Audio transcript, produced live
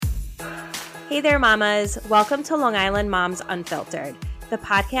Hey there, mamas. Welcome to Long Island Moms Unfiltered, the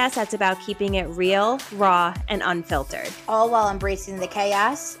podcast that's about keeping it real, raw, and unfiltered. All while embracing the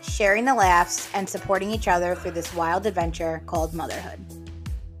chaos, sharing the laughs, and supporting each other through this wild adventure called motherhood.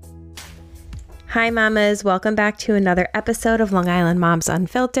 Hi, mamas. Welcome back to another episode of Long Island Moms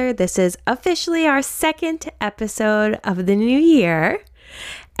Unfiltered. This is officially our second episode of the new year.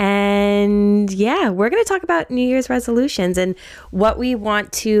 And yeah, we're going to talk about New Year's resolutions and what we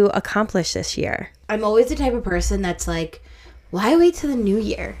want to accomplish this year. I'm always the type of person that's like, why wait till the new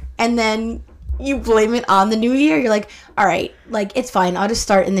year? And then you blame it on the new year. You're like, all right, like it's fine. I'll just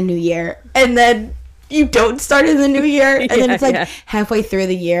start in the new year. And then you don't start in the new year. And then it's like halfway through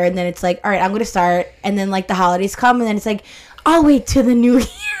the year. And then it's like, all right, I'm going to start. And then like the holidays come. And then it's like, I'll wait till the new year.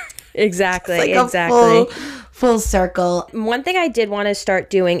 Exactly. It's like exactly. Full circle. One thing I did want to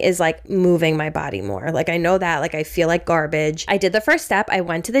start doing is like moving my body more. Like I know that like I feel like garbage. I did the first step. I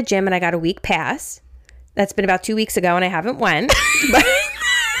went to the gym and I got a week pass. That's been about 2 weeks ago and I haven't went. But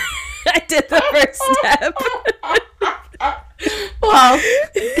I did the first step. Wow.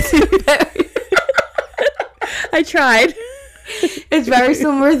 I tried. It's very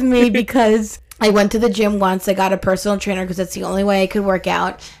similar with me because I went to the gym once. I got a personal trainer because that's the only way I could work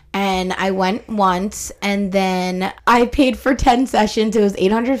out. And I went once and then I paid for 10 sessions. It was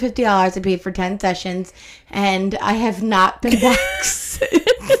 $850. I paid for 10 sessions and I have not been back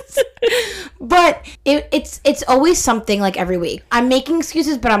since. But it's always something like every week. I'm making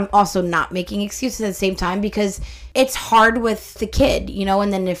excuses, but I'm also not making excuses at the same time because it's hard with the kid, you know,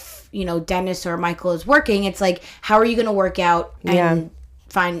 and then if, you know, Dennis or Michael is working, it's like, how are you going to work out and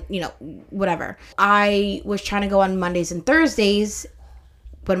find, you know, whatever. I was trying to go on Mondays and Thursdays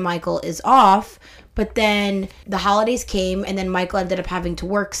when Michael is off, but then the holidays came and then Michael ended up having to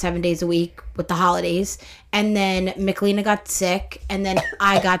work 7 days a week with the holidays, and then Michelina got sick and then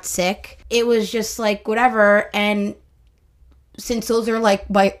I got sick. It was just like whatever, and since those are like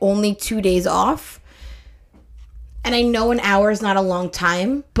my only 2 days off, and I know an hour is not a long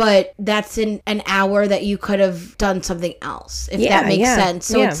time, but that's an hour that you could have done something else, if that makes sense.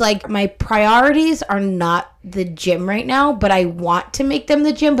 So it's like my priorities are not the gym right now, but I want to make them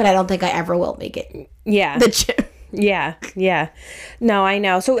the gym, but I don't think I ever will make it the gym. Yeah. No, I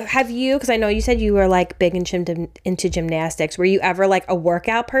know. So have you, because I know you said you were like big into gymnastics. Were you ever like a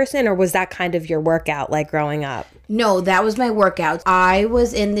workout person, or was that kind of your workout like growing up? No, that was my workout. I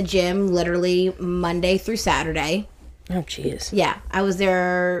was in the gym literally Monday through Saturday. Oh, jeez. Yeah, I was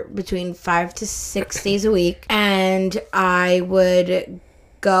there between 5 to 6 days a week, and I would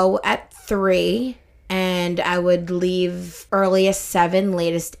go at 3, and I would leave earliest 7,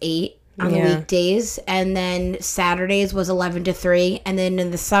 latest 8 on the weekdays, and then Saturdays was 11 to 3, and then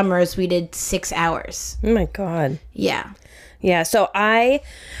in the summers we did 6 hours. Oh my God. Yeah. So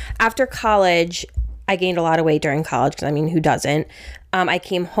after college, I gained a lot of weight during college, because I mean, who doesn't? I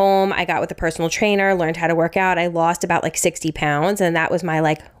came home, I got with a personal trainer, learned how to work out. I lost about like 60 pounds, and that was my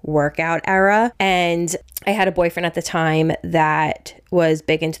like workout era. And I had a boyfriend at the time that was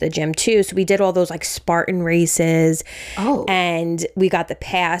big into the gym too. So we did all those like Spartan races. Oh. And we got the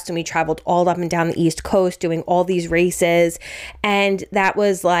pass and we traveled all up and down the East Coast doing all these races. And that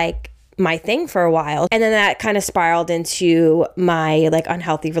was like my thing for a while, and then that kind of spiraled into my like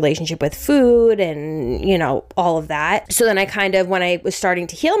unhealthy relationship with food and, you know, all of that. So then I kind of, when I was starting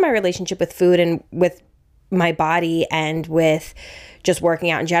to heal my relationship with food and with my body and with just working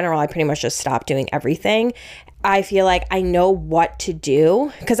out in general, I pretty much just stopped doing everything. I feel like I know what to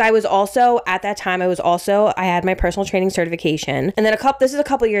do, because I was also, at that time, I had my personal training certification. And then this is a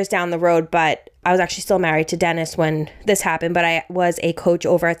couple years down the road, but I was actually still married to Dennis when this happened, but I was a coach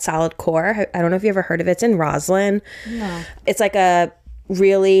over at Solid Core. I don't know if you ever heard of it. It's in Roslyn. No. It's like a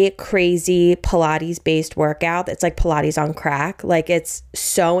really crazy Pilates-based workout. It's like Pilates on crack. Like, it's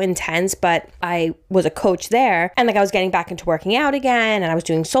so intense, but I was a coach there, and like I was getting back into working out again, and I was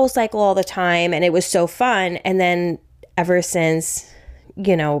doing Soul Cycle all the time, and it was so fun. And then ever since,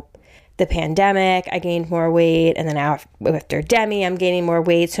 you know, the pandemic, I gained more weight, and then after Demi, I'm gaining more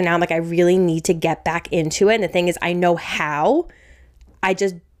weight. So now I'm like, I really need to get back into it. And the thing is, I know how. I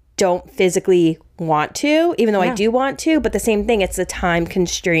just don't physically want to, even though I do want to, but the same thing, it's the time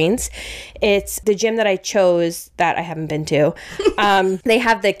constraints. It's the gym that I chose that I haven't been to. They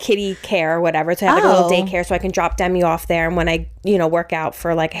have the kiddie care or whatever, so I have like a little daycare, so I can drop Demi off there, and when I, you know, work out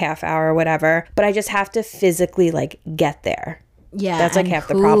for like a half hour or whatever, but I just have to physically like get there. Yeah, that's like half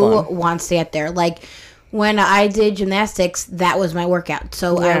the problem. Who wants to get there? Like, when I did gymnastics, that was my workout.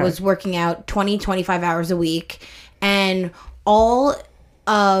 So I was working out 25 hours a week, and all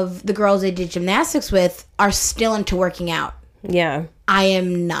of the girls I did gymnastics with are still into working out. Yeah. I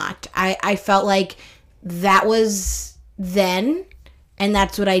am not. I felt like that was then, and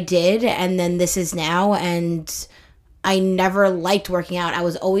that's what I did, and then this is now, and I never liked working out. I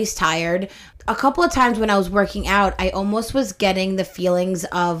was always tired. A couple of times when I was working out, I almost was getting the feelings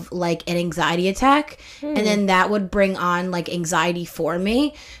of like an anxiety attack, and then that would bring on like anxiety for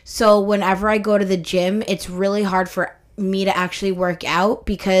me. So whenever I go to the gym, it's really hard for me to actually work out,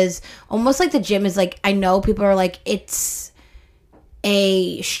 because almost like the gym is like, I know people are like, it's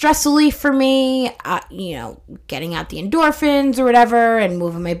a stress relief for me, getting out the endorphins or whatever and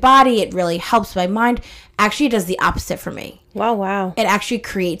moving my body. It really helps my mind. Actually, it does the opposite for me. Wow. It actually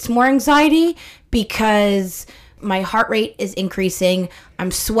creates more anxiety because my heart rate is increasing.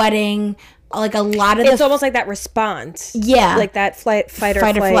 I'm sweating. Like a lot of it's almost like that response. Yeah. Like that fight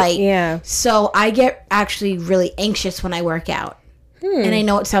or flight. Yeah. So I get actually really anxious when I work out. And I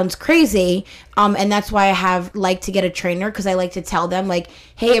know it sounds crazy, and that's why I have like to get a trainer, because I like to tell them like,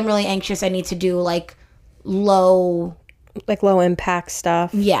 hey, I'm really anxious. I need to do like low impact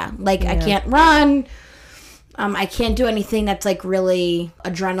stuff. Yeah, like I can't run. I can't do anything that's like really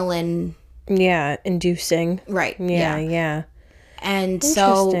adrenaline. Yeah, inducing. Right. Yeah. And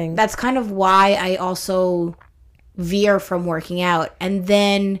so that's kind of why I also veer from working out. And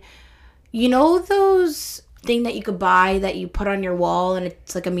then, those thing that you could buy that you put on your wall and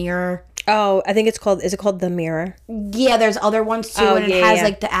it's like a mirror. Oh, I think is it called the mirror? Yeah, there's other ones too, and it has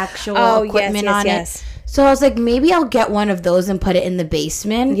like the actual equipment on it. So I was like, maybe I'll get one of those and put it in the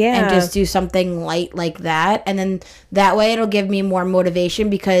basement and just do something light like that. And then that way it'll give me more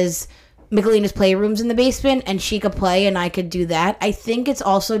motivation, because Michelina's playroom's in the basement and she could play and I could do that. I think it's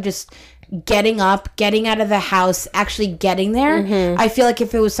also just getting up, getting out of the house, actually getting there. I feel like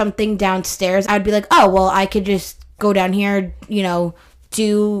if it was something downstairs, I'd be like, oh, well, I could just go down here,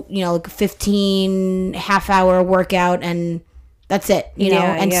 do, like a 15 half-hour workout and that's it,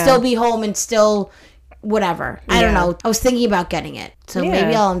 and still be home and still whatever. I don't know. I was thinking about getting it. So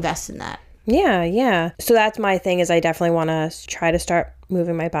maybe I'll invest in that. Yeah. So that's my thing, is I definitely want to try to start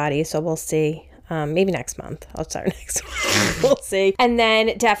moving my body. So we'll see. Maybe next month. I'll start next month. We'll see. And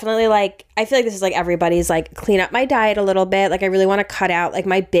then definitely I feel like this is like everybody's clean up my diet a little bit. I really want to cut out,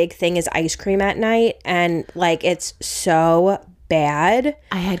 my big thing is ice cream at night. And it's so bad.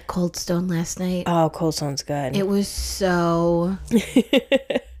 I had Cold Stone last night. Oh, Cold Stone's good. It was so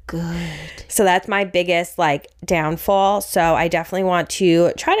good. So that's my biggest downfall. So I definitely want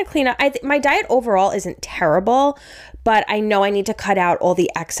to try to clean up. My diet overall isn't terrible, but I know I need to cut out all the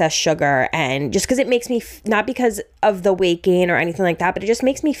excess sugar, and just because it makes me, not because of the weight gain or anything like that, but it just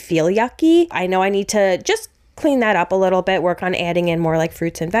makes me feel yucky. I know I need to just clean that up a little bit, work on adding in more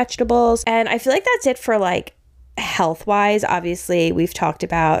fruits and vegetables. And I feel like that's it for health wise. Obviously, we've talked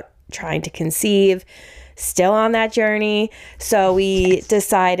about trying to conceive, still on that journey. So we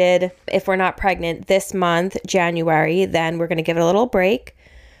decided if we're not pregnant this month, January, then we're going to give it a little break.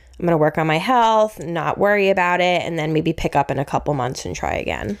 I'm going to work on my health, not worry about it, and then maybe pick up in a couple months and try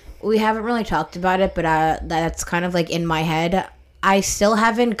again. We haven't really talked about it, but that's kind of in my head. I still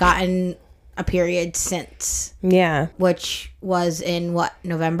haven't gotten a period since. Yeah. Which was in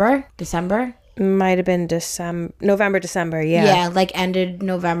November? December? Might have been November, December, yeah. Yeah, ended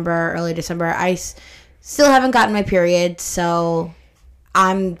November, early December. I still haven't gotten my period, so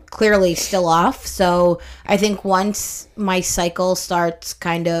I'm clearly still off. So I think once my cycle starts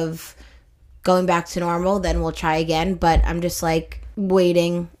kind of going back to normal, then we'll try again. But I'm just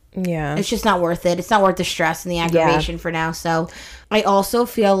waiting. Yeah. It's just not worth it. It's not worth the stress and the aggravation for now. So I also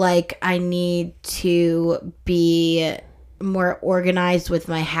feel like I need to be more organized with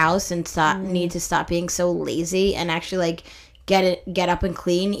my house and need to stop being so lazy and actually get up and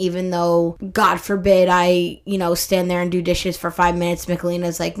clean, even though God forbid I stand there and do dishes for 5 minutes.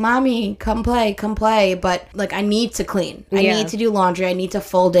 Michelina's like, mommy, come play, but I need to clean. I need to do laundry. I need to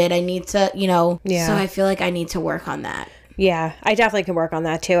fold it. I need to so I feel like I need to work on that. Yeah, I definitely can work on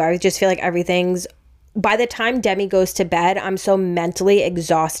that too. I just feel like everything's, by the time Demi goes to bed, I'm so mentally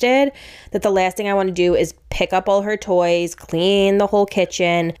exhausted that the last thing I want to do is pick up all her toys, clean the whole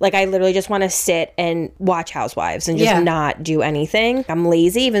kitchen. I literally just want to sit and watch Housewives and just not do anything. I'm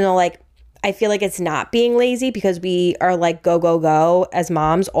lazy, even though I feel like it's not being lazy, because we are go, go, go as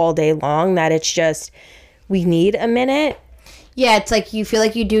moms all day long, that it's just, we need a minute. Yeah, it's you feel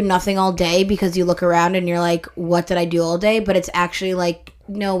like you do nothing all day because you look around and you're like, what did I do all day? But it's actually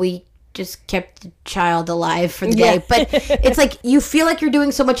no, we just kept the child alive for the day. But it's you feel like you're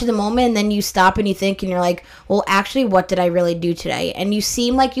doing so much in the moment, and then you stop and you think and you're like, well, actually, what did I really do today? And you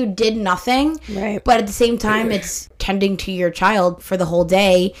seem like you did nothing. Right. But at the same time, it's tending to your child for the whole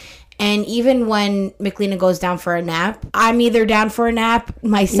day. And even when McLeana goes down for a nap, I'm either down for a nap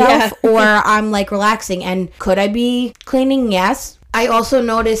myself or I'm like relaxing. And could I be cleaning? Yes. I also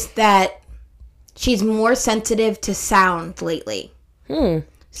noticed that she's more sensitive to sound lately.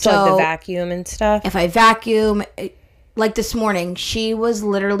 So like the vacuum and stuff? If I vacuum, like this morning, she was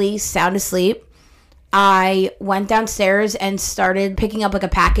literally sound asleep. I went downstairs and started picking up like a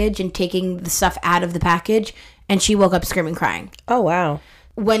package and taking the stuff out of the package, and she woke up screaming, crying. Oh, wow.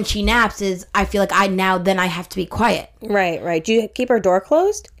 When she naps I feel like I have to be quiet. Right. Do you keep her door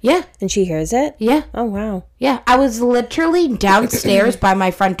closed? Yeah. And she hears it? Yeah. Oh, wow. Yeah. I was literally downstairs by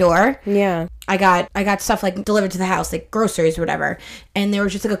my front door. Yeah. I got stuff like delivered to the house, like groceries or whatever. And there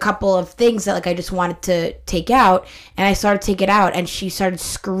was just like a couple of things that like I just wanted to take out. And I started to take it out and she started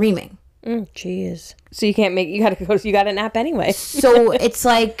screaming. Jeez. So you gotta nap anyway. So it's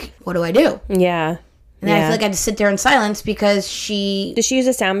like, what do I do? Yeah. And then I feel like I had to sit there in silence because Does she use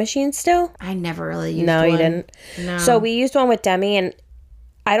a sound machine still? I never really used one. No, you didn't? No. So we used one with Demi, and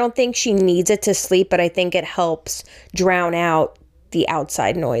I don't think she needs it to sleep, but I think it helps drown out the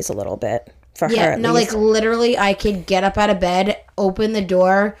outside noise a little bit for her. Yeah, no, like literally I could get up out of bed, open the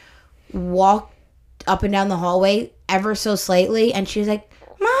door, walk up and down the hallway ever so slightly, and she's like,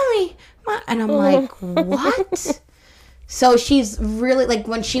 Mommy, and I'm like, what? So she's really, like,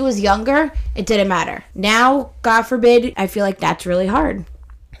 when she was younger, it didn't matter. Now, God forbid, I feel like that's really hard.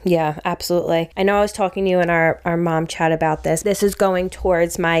 Yeah, absolutely. I know I was talking to you in our mom chat about this. This is going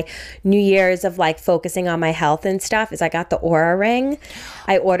towards my New Year's of, like, focusing on my health and stuff, is I got the Oura ring.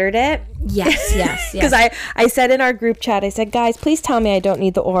 I ordered it. Yes. Because I said in our group chat, I said, guys, please tell me I don't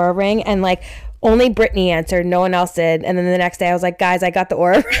need the Oura ring. And, like, only Brittany answered. No one else did. And then the next day I was like, guys, I got the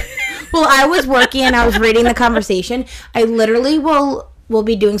Oura ring. Well, I was working and I was reading the conversation. I literally will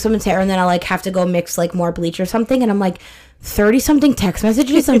be doing someone's hair and then I'll like have to go mix like more bleach or something. And I'm like, 30-something text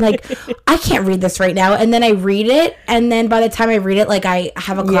messages. I'm like, I can't read this right now. And then I read it. And then by the time I read it, like I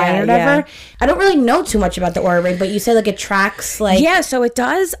have a client or whatever. Yeah. I don't really know too much about the Oura ring, but you said like it tracks like. Yeah, so it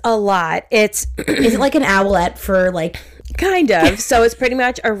does a lot. Is it like an owlet for like. Kind of. So it's pretty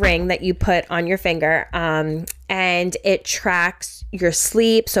much a ring that you put on your finger, and it tracks your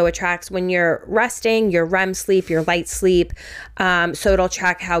sleep. So it tracks when you're resting, your REM sleep, your light sleep. So it'll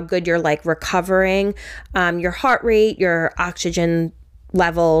track how good you're like recovering, your heart rate, your oxygen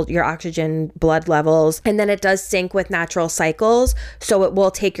level, your oxygen blood levels. And then it does sync with natural cycles. So it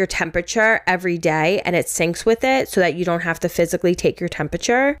will take your temperature every day and it syncs with it so that you don't have to physically take your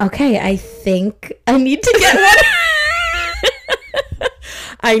temperature. Okay, I think I need to get one.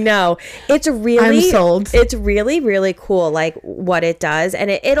 I know. It's really, I'm sold. It's really, really cool, like what it does. And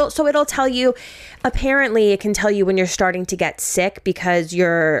it'll tell you, apparently it can tell you when you're starting to get sick because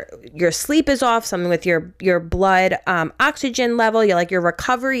your sleep is off, something with your blood oxygen level, your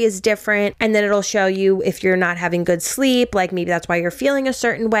recovery is different. And then it'll show you if you're not having good sleep, like maybe that's why you're feeling a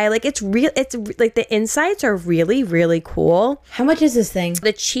certain way. Like it's like the insights are really, really cool. How much is this thing?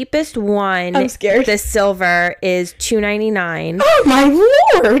 The cheapest one, I'm scared. The silver is $2.99. Oh my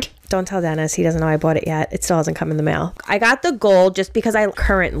Lord. Don't tell Dennis. He doesn't know I bought it yet. It still hasn't come in the mail. I got the gold just because I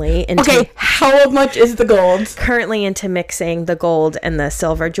currently how much is the gold? Currently into mixing the gold and the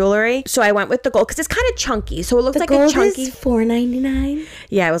silver jewelry. So I went with the gold because it's kind of chunky. So it looks like a chunky. The gold is $4.99.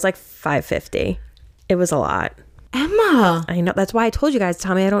 Yeah, it was like $5.50. It was a lot. Emma. I know. That's why I told you guys,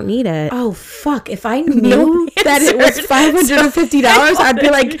 tell me I don't need it. Oh, fuck. If I knew that it was $550, I'd be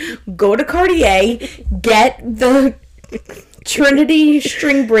like, go to Cartier, get the Trinity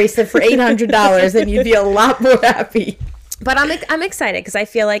string bracelet for $800 and you'd be a lot more happy. But I'm excited because I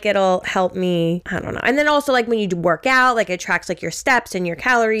feel like it'll help me. I don't know. And then also like when you do work out, like it tracks like your steps and your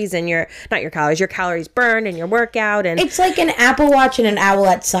calories and your calories burned and your workout. And it's like an Apple Watch and an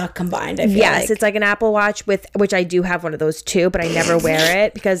Owlet sock combined. I feel yes, it's like an Apple Watch which I do have one of those too, but I never wear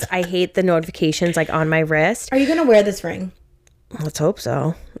it because I hate the notifications like on my wrist. Are you gonna wear this ring? Let's hope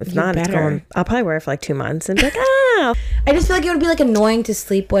so. If not, it's going. I'll probably wear it for like 2 months and be like, oh. I just feel like it would be like annoying to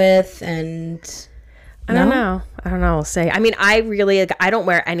sleep with, and I don't know. We'll see. I mean, I don't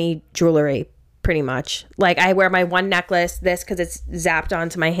wear any jewelry pretty much. Like I wear my one necklace, this because it's zapped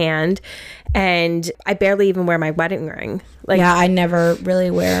onto my hand, and I barely even wear my wedding ring. Like yeah, I never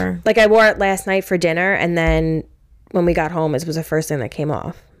really wear. Like I wore it last night for dinner, and then when we got home, it was the first thing that came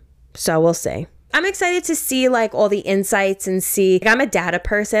off. So we'll see. I'm excited to see like all the insights and see. Like, I'm a data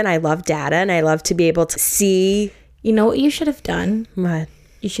person. I love data and I love to be able to see. You know what you should have done? What?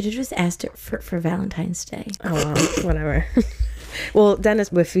 You should have just asked it for Valentine's Day. Oh, well, whatever. Well,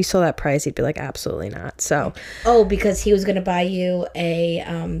 Dennis, if we saw that price, he'd be like, absolutely not. So. Oh, because he was going to buy you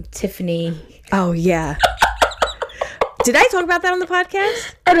a Tiffany. Oh, yeah. Did I talk about that on the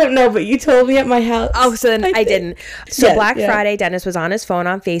podcast? I don't know, but you told me at my house. Oh, so then I didn't. So Yeah, Black yeah. Friday, Dennis was on his phone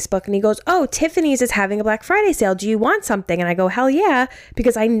on Facebook and he goes, oh, Tiffany's is having a Black Friday sale. Do you want something? And I go, hell yeah,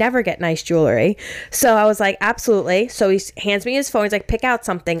 because I never get nice jewelry. So I was like, absolutely. So he hands me his phone. He's like, pick out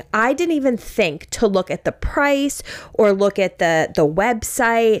something. I didn't even think to look at the price or look at the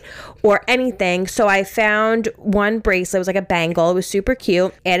website or anything. So I found one bracelet. It was like a bangle. It was super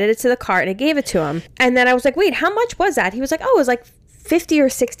cute. Added it to the cart and I gave it to him. And then I was like, wait, how much was that? He was like, oh, it was like 50 or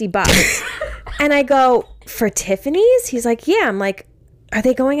 60 bucks. And I go, for Tiffany's? He's like, yeah. I'm like, are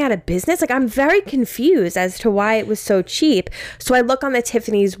they going out of business? Like, I'm very confused as to why it was so cheap. So I look on the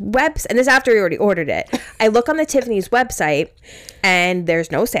Tiffany's website, and this after he already ordered it. I look on the Tiffany's website and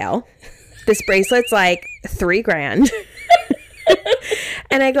there's no sale. This bracelet's like $3,000.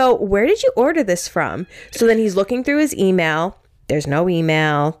 And I go, where did you order this from? So then he's looking through his email. There's no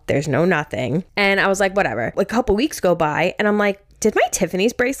email. There's no nothing. And I was like, whatever. Like a couple weeks go by and I'm like, did my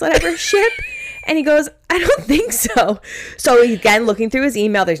Tiffany's bracelet ever ship? And he goes, I don't think so. So again, looking through his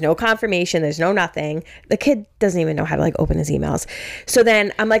email, there's no confirmation. There's no nothing. The kid doesn't even know how to like open his emails. So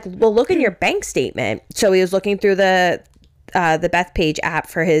then I'm like, well, look in your bank statement. So he was looking through the Bethpage app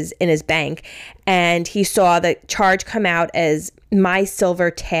for his bank, and he saw the charge come out as My Silver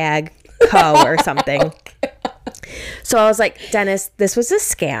Tag Co. or something. So I was like, Dennis, this was a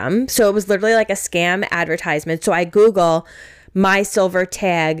scam. So it was literally like a scam advertisement. So I Google My Silver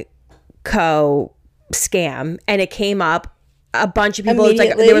Tag Co. scam, and it came up. A bunch of people, it's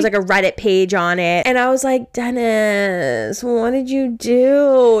like there was like a Reddit page on it, and I was like, Dennis, what did you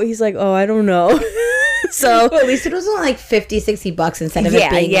do? He's like, oh, I don't know. So well, at least it was only like 50, 60 bucks instead of it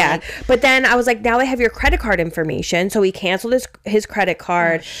being like... But then I was like, now I have your credit card information. So he canceled his credit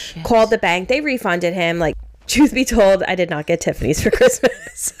card, called the bank, they refunded him. Like, truth be told, I did not get Tiffany's for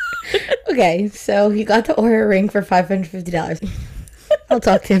Christmas. Okay, so he got the Oura ring for $550. I'll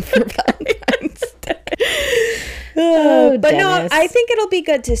talk to him for Valentine's Day. Oh, but Dennis. no, I think it'll be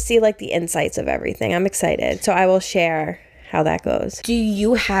good to see like the insights of everything. I'm excited. So I will share how that goes. Do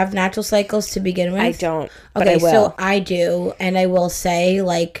you have natural cycles to begin with? I don't, but okay, I will. So I do, and I will say,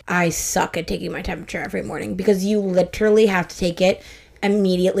 like, I suck at taking my temperature every morning because you literally have to take it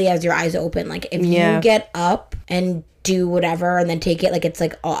immediately as your eyes open. Like, if you get up and do whatever and then take it, like, it's,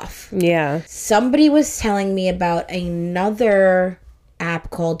 like, off. Yeah. Somebody was telling me about another app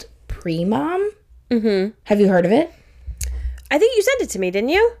called Premom. Mm-hmm. Have you heard of it? I think you sent it to me, didn't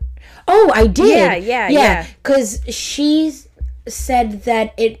you? Oh, I did. Yeah. Because she said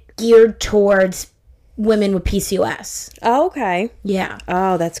that it geared towards women with PCOS. Oh, okay. Yeah.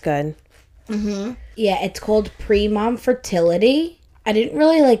 Oh, that's good. Mm-hmm. Yeah, it's called Premom Fertility. I didn't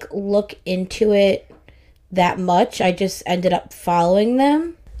really like look into it that much. I just ended up following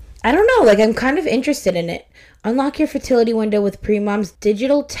them. I don't know. Like, I'm kind of interested in it. Unlock your fertility window with Premom's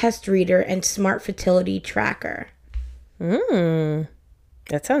digital test reader and smart fertility tracker.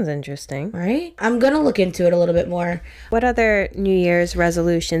 That sounds interesting. Right? I'm going to look into it a little bit more. What other New Year's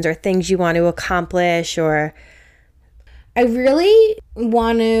resolutions or things you want to accomplish or... I really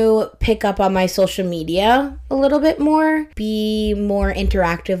want to pick up on my social media a little bit more, be more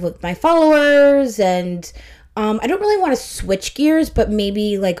interactive with my followers, and I don't really want to switch gears, but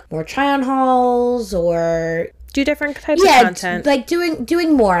maybe like more try-on hauls or... do different types of content. Like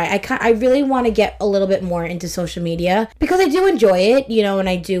doing more. I really want to get a little bit more into social media because I do enjoy it, you know, and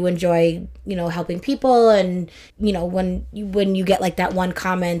I do enjoy, you know, helping people, and you know, when you get like that one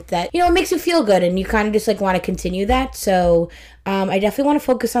comment that, you know, it makes you feel good and you kind of just like want to continue that. So I definitely want to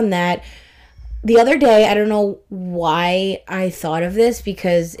focus on that. The other day, I don't know why I thought of this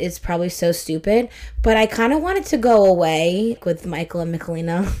because it's probably so stupid, but I kind of wanted to go away with Michael and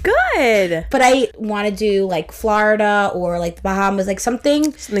Michelina. Good. But I want to do like Florida or like the Bahamas, like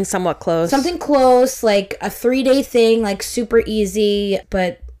something somewhat close. Something close, like a 3-day thing, like super easy,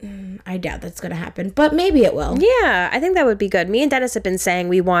 but I doubt that's going to happen, but maybe it will. Yeah, I think that would be good. Me and Dennis have been saying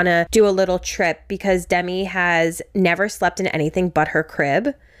we want to do a little trip because Demi has never slept in anything but her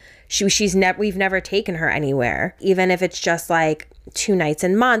crib. We've never taken her anywhere, even if it's just like 2 nights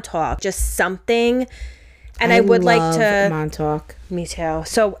in Montauk, just something. And I would like to Montauk. Me too.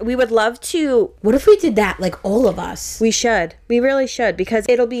 So we would love to. What if we did that, like all of us? We should. We really should, because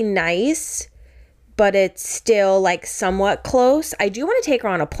it'll be nice, but it's still like somewhat close. I do want to take her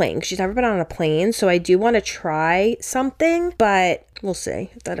on a plane. She's never been on a plane, so I do want to try something, but we'll see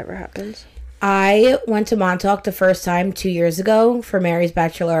if that ever happens. I went to Montauk the first time 2 years ago for Mary's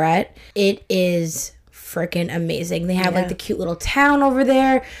bachelorette. It is freaking amazing. They have like the cute little town over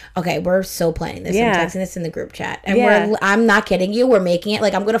there. Okay, we're so planning this. I'm texting this in the group chat. And I'm not kidding you. We're making it.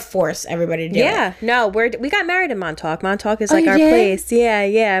 Like, I'm going to force everybody to do it. Yeah. No, we got married in Montauk. Montauk is like our place.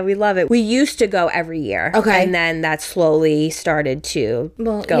 Yeah. We love it. We used to go every year. Okay. And then that slowly started to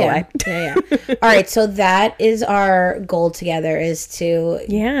go away. Yeah. All right. So that is our goal together, is to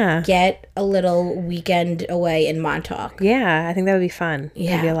get a little weekend away in Montauk. Yeah. I think that would be fun.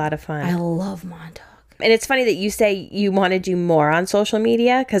 Yeah. It would be a lot of fun. I love Montauk. And it's funny that you say you want to do more on social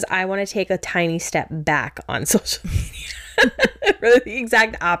media, because I want to take a tiny step back on social media. Really the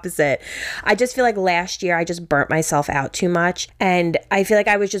exact opposite. I just feel like last year I just burnt myself out too much. And I feel like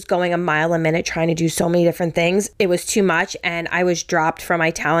I was just going a mile a minute trying to do so many different things. It was too much. And I was dropped from my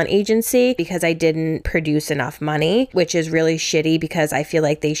talent agency because I didn't produce enough money, which is really shitty, because I feel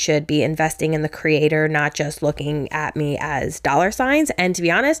like they should be investing in the creator, not just looking at me as dollar signs. And to be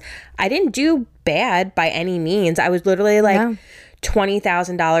honest, I didn't do bad by any means. I was literally like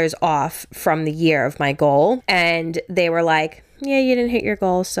 $20,000 off from the year of my goal. And they were like, yeah, you didn't hit your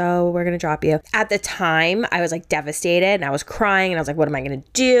goal, so we're going to drop you. At the time, I was like devastated, and I was crying, and I was like, what am I going to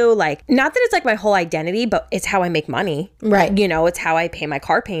do? Like, not that it's like my whole identity, but it's how I make money. Right. You know, it's how I pay my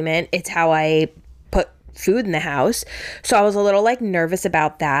car payment. It's how I put food in the house. So I was a little like nervous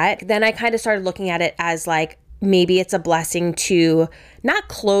about that. Then I kind of started looking at it as like, maybe it's a blessing to not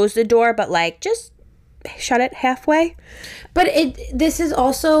close the door, but like just shut it halfway. But this is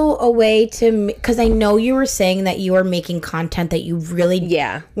also a way to, because I know you were saying that you are making content that you really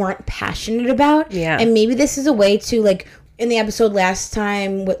weren't passionate about. Yeah. And maybe this is a way to, like, in the episode last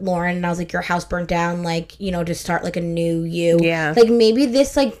time with Lauren, and I was like, your house burnt down, like, you know, to start like a new you. Yeah. Like, maybe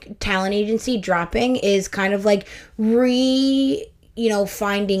this like talent agency dropping is kind of like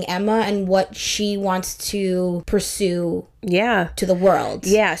finding Emma and what she wants to pursue to the world.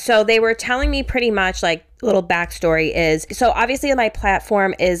 Yeah. So they were telling me pretty much, like, little backstory is, so obviously my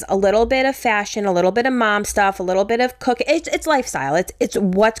platform is a little bit of fashion, a little bit of mom stuff, a little bit of cooking. It's lifestyle. It's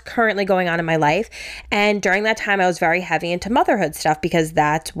what's currently going on in my life. And during that time, I was very heavy into motherhood stuff, because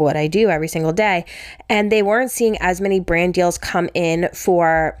that's what I do every single day. And they weren't seeing as many brand deals come in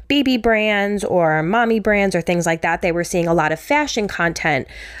for baby brands or mommy brands or things like that. They were seeing a lot of fashion content,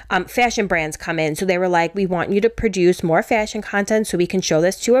 fashion brands come in. So they were like, we want you to produce more fashion content so we can show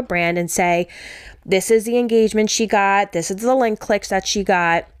this to a brand and say, this is the engagement she got. This is the link clicks that she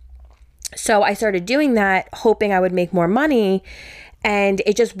got. So I started doing that, hoping I would make more money. And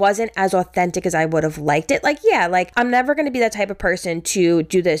it just wasn't as authentic as I would have liked it. Like, yeah, like, I'm never going to be that type of person to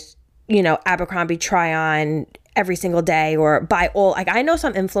do this, you know, Abercrombie try on every single day or buy all. Like, I know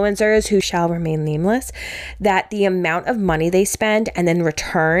some influencers who shall remain nameless, that the amount of money they spend and then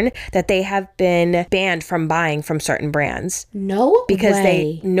return, that they have been banned from buying from certain brands. No because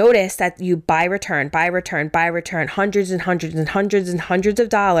way. They notice that you buy return, hundreds and hundreds and hundreds and hundreds of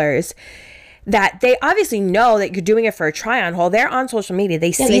dollars, that they obviously know that you're doing it for a try on haul. They're on social media.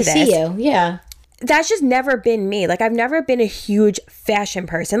 They see this. See you. Yeah. That's just never been me. Like, I've never been a huge fashion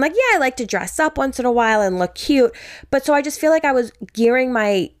person. Like, yeah, I like to dress up once in a while and look cute. But so I just feel like I was gearing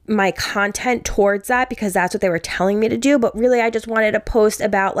my content towards that because that's what they were telling me to do. But really, I just wanted to post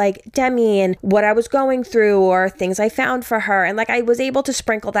about like Demi and what I was going through or things I found for her. And like, I was able to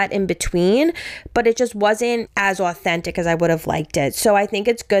sprinkle that in between, but it just wasn't as authentic as I would have liked it. So I think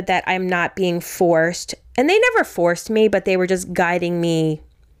it's good that I'm not being forced. And they never forced me, but they were just guiding me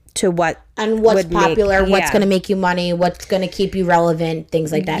to what's popular, what's going to make you money, what's going to keep you relevant, things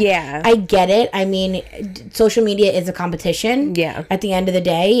like that. Yeah. I get it. I mean, social media is a competition at the end of the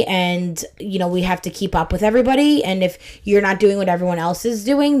day, and you know, we have to keep up with everybody, and if you're not doing what everyone else is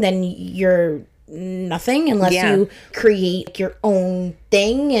doing, then you're nothing unless you create your own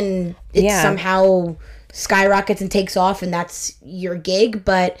thing and it somehow skyrockets and takes off and that's your gig.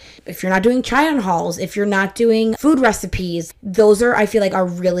 But if you're not doing try on hauls, if you're not doing food recipes, those I feel like are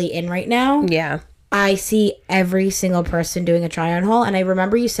really in right now. Yeah. I see every single person doing a try on haul, and I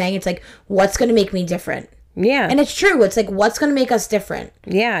remember you saying it's like, what's going to make me different? Yeah. And it's true. It's like, what's going to make us different?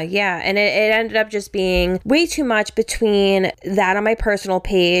 Yeah. And it ended up just being way too much between that on my personal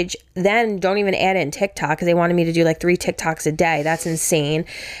page. Then don't even add in TikTok because they wanted me to do like 3 TikToks a day. That's insane.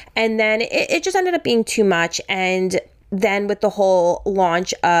 And then it just ended up being too much. And then with the whole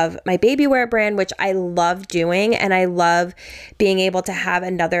launch of my baby wear brand, which I love doing, and I love being able to have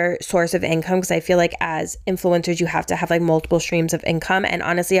another source of income because I feel like as influencers, you have to have like multiple streams of income. And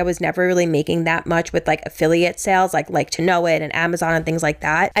honestly, I was never really making that much with like affiliate sales, like To Know It and Amazon and things like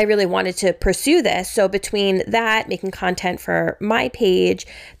that. I really wanted to pursue this. So between that, making content for my page,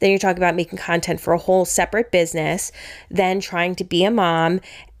 then you're talking about making content for a whole separate business, then trying to be a mom.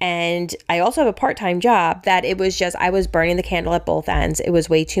 And I also have a part-time job that it was just, I was burning the candle at both ends. It was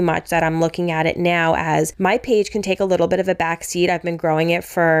way too much that I'm looking at it now as my page can take a little bit of a backseat. I've been growing it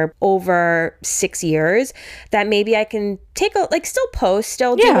for over 6 years, that maybe I can take a, like, still post,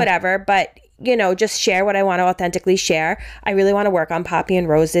 still do whatever, but just share what I want to authentically share. I really want to work on Poppy and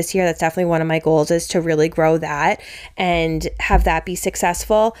Rose this year. That's definitely one of my goals, is to really grow that and have that be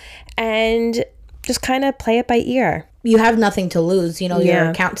successful and just kind of play it by ear. You have nothing to lose. Your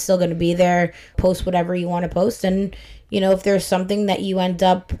account's still going to be there. Post whatever you want to post. And, if there's something that you end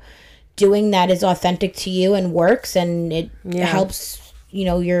up doing that is authentic to you and works and it helps,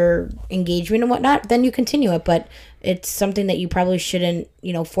 your engagement and whatnot, then you continue it. But it's something that you probably shouldn't,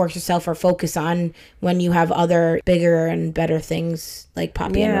 force yourself or focus on when you have other bigger and better things like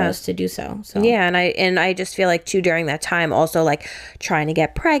Poppy and Rose to do so. Yeah, and I just feel like too, during that time also, like, trying to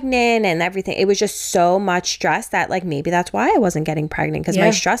get pregnant and everything, it was just so much stress that, like, maybe that's why I wasn't getting pregnant, because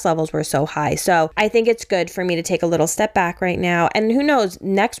my stress levels were so high. So I think it's good for me to take a little step back right now, and who knows,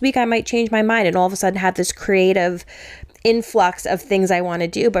 next week I might change my mind and all of a sudden have this creative influx of things I want to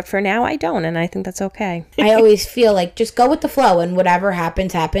do, but for now I don't, and I think that's okay. I always feel like just go with the flow, and whatever happens.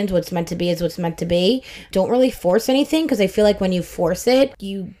 What's meant to be is what's meant to be. Don't really force anything, because I feel like when you force it,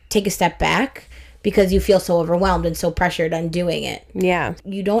 you take a step back because you feel so overwhelmed and so pressured on doing it. Yeah.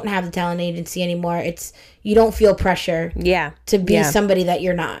 You don't have the talent agency anymore. You don't feel pressure to be somebody that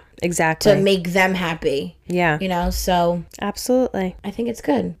you're not. Exactly. To make them happy. Yeah. So absolutely. I think it's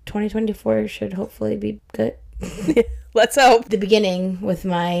good. 2024 should hopefully be good. Let's hope. The beginning with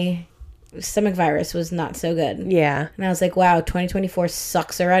my stomach virus was not so good. Yeah. And I was like, wow, 2024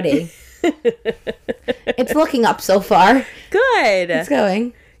 sucks already. It's looking up so far. Good. It's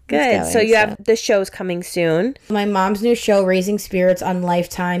going. Good. So you have the shows coming soon. My mom's new show, Raising Spirits on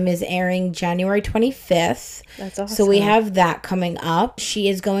Lifetime, is airing January 25th. That's awesome. So we have that coming up. She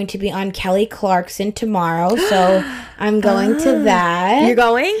is going to be on Kelly Clarkson tomorrow. So I'm going to that. You're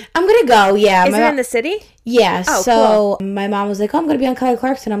going? I'm going to go, yeah. Is it in the city? Yeah. Oh, so cool. My mom was like, oh, I'm going to be on Kelly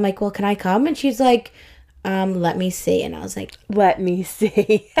Clarkson. I'm like, well, can I come? And she's like, let me see. And I was like, let me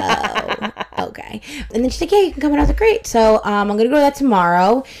see. Oh, okay. And then she's like, yeah, you can come. And I was like, great. So I'm going to go to that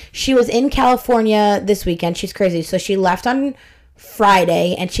tomorrow. She was in California this weekend. She's crazy. So she left on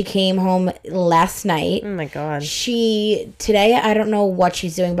Friday and she came home last night. Oh my God. Today, I don't know what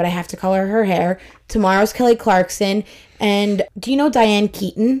she's doing, but I have to color her hair. Tomorrow's Kelly Clarkson. And do you know Diane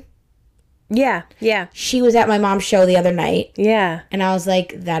Keaton? Yeah, yeah. She was at my mom's show the other night. Yeah. And I was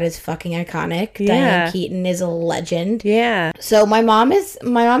like, that is fucking iconic. Yeah. Diane Keaton is a legend. Yeah. So my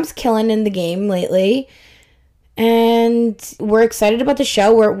mom's killing in the game lately. And we're excited about the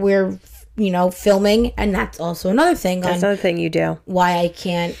show. We're filming, and that's also another thing. That's another thing you do. Why I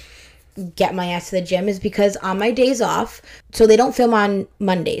can't get my ass to the gym is because on my days off, so they don't film on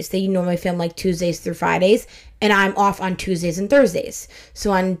Mondays. They normally film like Tuesdays through Fridays. And I'm off on Tuesdays and Thursdays.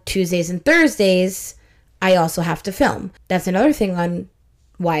 So on Tuesdays and Thursdays, I also have to film. That's another thing on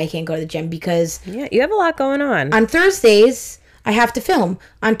why I can't go to the gym, because yeah, you have a lot going on. On Thursdays, I have to film.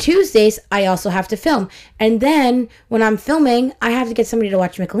 On Tuesdays, I also have to film. And then when I'm filming, I have to get somebody to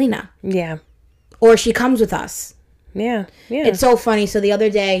watch Michelina. Yeah. Or she comes with us. Yeah. Yeah. It's so funny. So the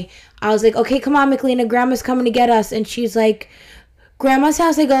other day, I was like, okay, come on, Michelina, Grandma's coming to get us. And she's like, Grandma's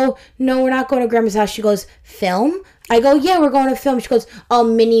house? I go, no, we're not going to Grandma's house. She goes, film? I go, yeah, we're going to film. She goes, oh,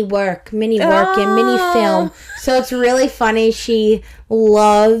 mini work and mini film. So it's really funny. She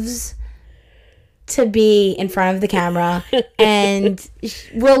loves to be in front of the camera, and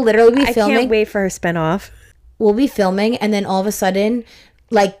we'll literally be filming. I can't wait for her spinoff. We'll be filming, and then all of a sudden,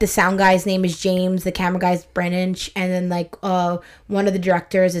 like, the sound guy's name is James, the camera guy's Brennan, and then, like, one of the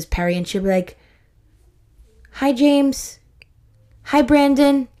directors is Perry, and she'll be like, hi, James. Hi,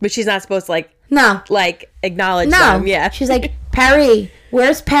 Brandon. But she's not supposed to, acknowledge them. Yeah. She's like, Perry,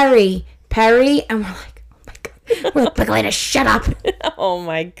 where's Perry? Perry? And we're like, oh my God. We're like, Michelina, shut up. Oh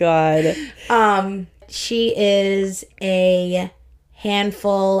my God. She is a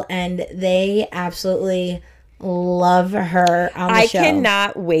handful, and they absolutely love her on the show. I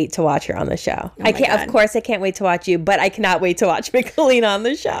cannot wait to watch her on the show. Of course, I can't wait to watch you, but I cannot wait to watch Michelina on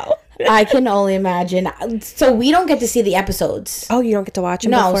the show. I can only imagine. So we don't get to see the episodes. Oh, you don't get to watch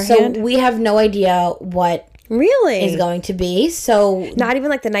them beforehand? No, so we have no idea what really is going to be. So not even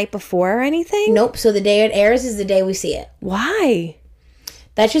like the night before or anything? Nope. So the day it airs is the day we see it. Why?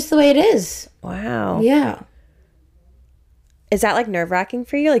 That's just the way it is. Wow. Yeah. Is that like nerve-wracking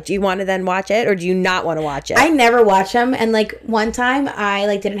for you? Like, do you want to then watch it, or do you not want to watch it? I never watch them. And like one time I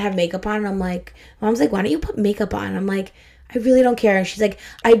didn't have makeup on, and I'm like, Mom's like, why don't you put makeup on? I'm like, I really don't care. And she's like,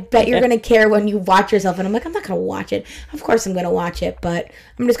 I bet you're going to care when you watch yourself. And I'm like, I'm not going to watch it. Of course I'm going to watch it. But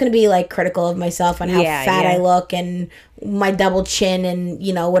I'm just going to be, like, critical of myself on how fat I look and my double chin and,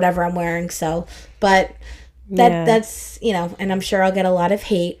 you know, whatever I'm wearing. So, but that's, you know, and I'm sure I'll get a lot of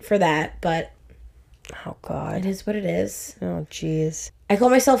hate for that. But oh, God. It is what it is. Oh, jeez. I call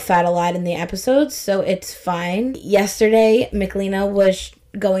myself fat a lot in the episodes, so it's fine. Yesterday, Michelina was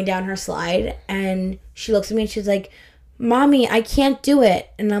going down her slide, and she looks at me and she's like, Mommy, I can't do it.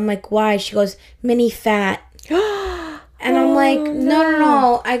 And I'm like, why? She goes, Minnie fat. And I'm like,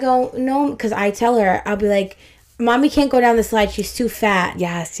 no. I go, no, because I tell her, I'll be like, Mommy can't go down the slide. She's too fat.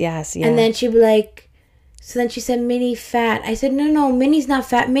 Yes. Yeah. And then she'd be like, so then she said, Minnie fat. I said, no, Minnie's not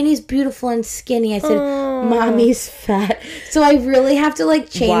fat. Minnie's beautiful and skinny. I said, Mommy's fat. So I really have to, like,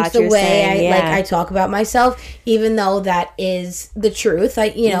 change the way I talk about myself, even though that is the truth.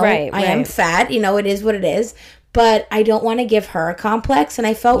 I am fat. You know, it is what it is. But I don't want to give her a complex, and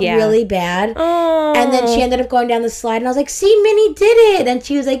I felt really bad. Oh. And then she ended up going down the slide, and I was like, see, Minnie did it. And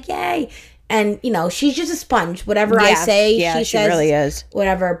she was like, yay. And, you know, she's just a sponge. Whatever I say, she says. Really is.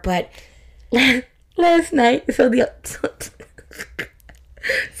 Whatever. But last night, so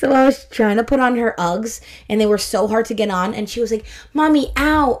I was trying to put on her Uggs, and they were so hard to get on, and she was like, Mommy,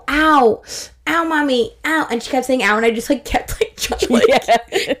 ow, Mommy, ow. And she kept saying ow, and I just, like, kept, like, trying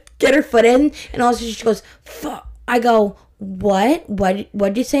to, get her foot in, and also she goes, fuck. I go, what?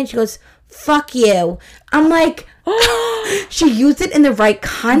 What'd you say? And she goes, fuck you. I'm like, she used it in the right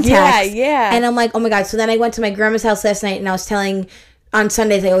context. Yeah. And I'm like, oh my God. So then I went to my grandma's house last night, and I was telling, on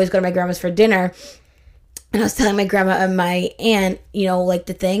Sundays, I always go to my grandma's for dinner. And I was telling my grandma and my aunt, you know, like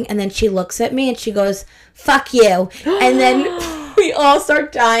the thing. And then she looks at me and she goes, fuck you. And then we all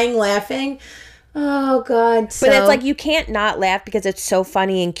start dying laughing. Oh, God. But it's like you can't not laugh because it's so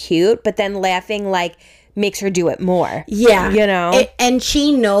funny and cute. But then laughing, like, makes her do it more. Yeah. You know? And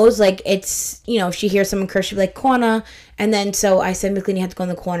she knows, like, it's, you know, if she hears someone curse, she'll be like, corner. And then so I said, McLean, you have to go in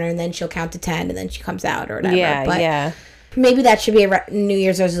the corner. And then she'll count to 10. And then she comes out or whatever. Yeah. Maybe that should be a New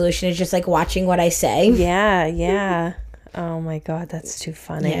Year's resolution, is just, like, watching what I say. Yeah. Oh, my God. That's too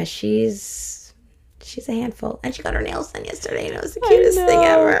funny. Yeah, she's a handful. And she got her nails done yesterday, and it was the cutest thing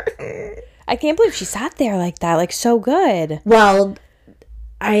ever. I can't believe she sat there like that, like, so good. Well,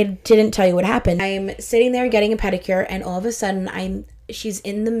 I didn't tell you what happened. I'm sitting there getting a pedicure, and all of a sudden, she's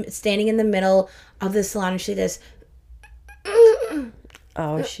standing in the middle of the salon, and she does.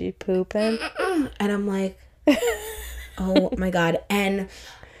 Oh, is she pooping? And I'm like... Oh my God. And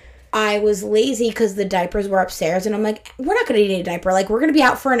I was lazy because the diapers were upstairs, and I'm like, we're not going to need a diaper. Like, we're going to be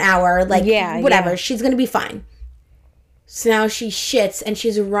out for an hour. Like, whatever. She's going to be fine. So now she shits, and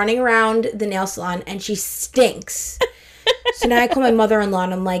she's running around the nail salon, and she stinks. So now I call my mother-in-law,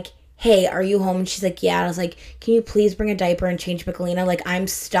 and I'm like, hey, are you home? And she's like, yeah. And I was like, can you please bring a diaper and change Michelina? Like, I'm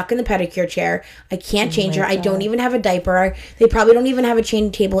stuck in the pedicure chair. I can't change her. God. I don't even have a diaper. They probably don't even have a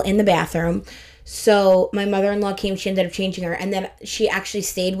changing table in the bathroom. So my mother-in-law came, she ended up changing her, and then she actually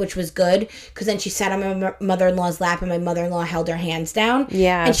stayed, which was good, because then she sat on my mother-in-law's lap, and my mother-in-law held her hands down.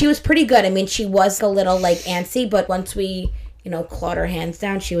 Yeah. And she was pretty good. I mean, she was a little, like, antsy, but once we, you know, clawed her hands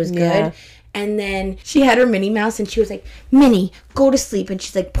down, she was good. And then she had her Minnie Mouse, and she was like, Minnie, go to sleep. And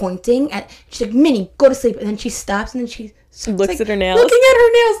she's, like, pointing at, she's like, Minnie, go to sleep. And then she stops, and then she looks like, at her nails. Looking at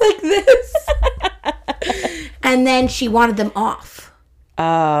her nails like this. And then she wanted them off.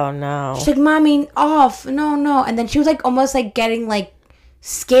 Oh, no. She's like, Mommy, off. No. And then she was, like, almost, like, getting, like,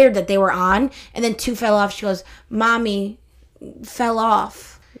 scared that they were on. And then 2 fell off. She goes, Mommy, fell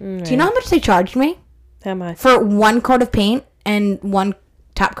off. Mm. Do you know how much they charged me? How much? For 1 coat of paint and 1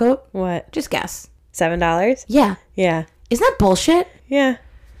 top coat? What? Just guess. $7? Yeah. Yeah. Isn't that bullshit? Yeah.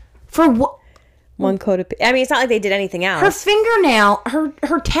 For what? 1 coat of paint. I mean, it's not like they did anything else. Her fingernail,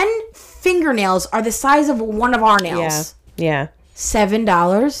 her 10 fingernails are the size of one of our nails. Yeah.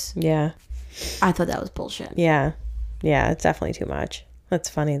 $7? Yeah. I thought that was bullshit. Yeah. Yeah, it's definitely too much. That's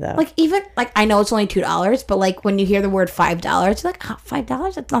funny, though. Like, even, like, I know it's only $2, but, like, when you hear the word $5, you're like, oh,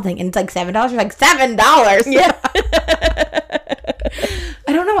 $5? That's nothing. And it's like $7. You're like, $7? Yeah.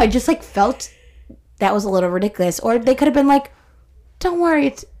 I don't know. I just, like, felt that was a little ridiculous. Or they could have been like, don't worry.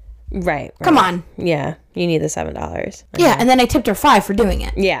 It's... Right. Come on. Yeah. You need the $7. Yeah. And then I tipped her $5 for doing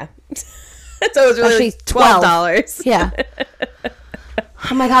it. Yeah. So it was really $12. Yeah.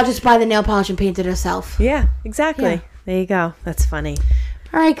 I'm like, I'll just buy the nail polish and paint it herself. Yeah, exactly. Yeah. There you go. That's funny.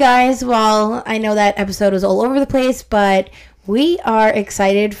 All right, guys. Well, I know that episode was all over the place, but We are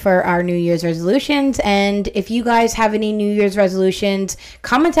excited for our New Year's resolutions, and if you guys have any New Year's resolutions,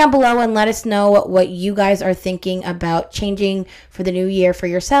 comment down below and let us know what you guys are thinking about changing for the new year for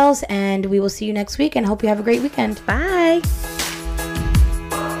yourselves, and we will see you next week and hope you have a great weekend. Bye.